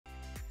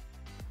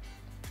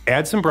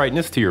Add some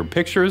brightness to your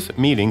pictures,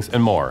 meetings,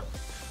 and more.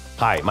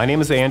 Hi, my name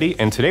is Andy,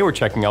 and today we're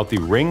checking out the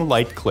ring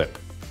light clip.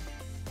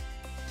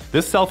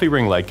 This selfie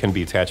ring light can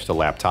be attached to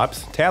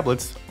laptops,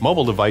 tablets,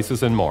 mobile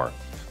devices, and more.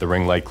 The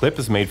ring light clip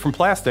is made from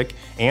plastic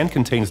and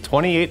contains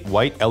 28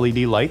 white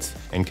LED lights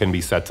and can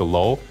be set to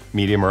low,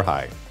 medium, or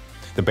high.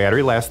 The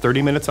battery lasts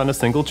 30 minutes on a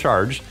single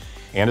charge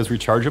and is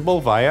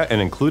rechargeable via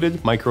an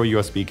included micro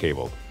USB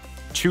cable.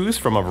 Choose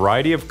from a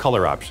variety of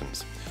color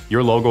options.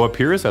 Your logo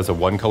appears as a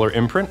one-color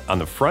imprint on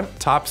the front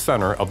top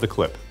center of the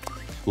clip.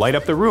 Light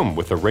up the room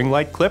with a ring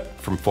light clip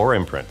from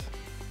 4imprint.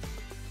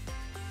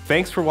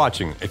 Thanks for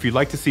watching. If you'd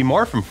like to see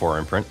more from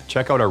 4imprint,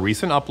 check out our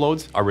recent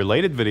uploads, our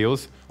related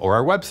videos, or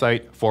our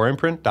website,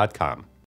 4imprint.com.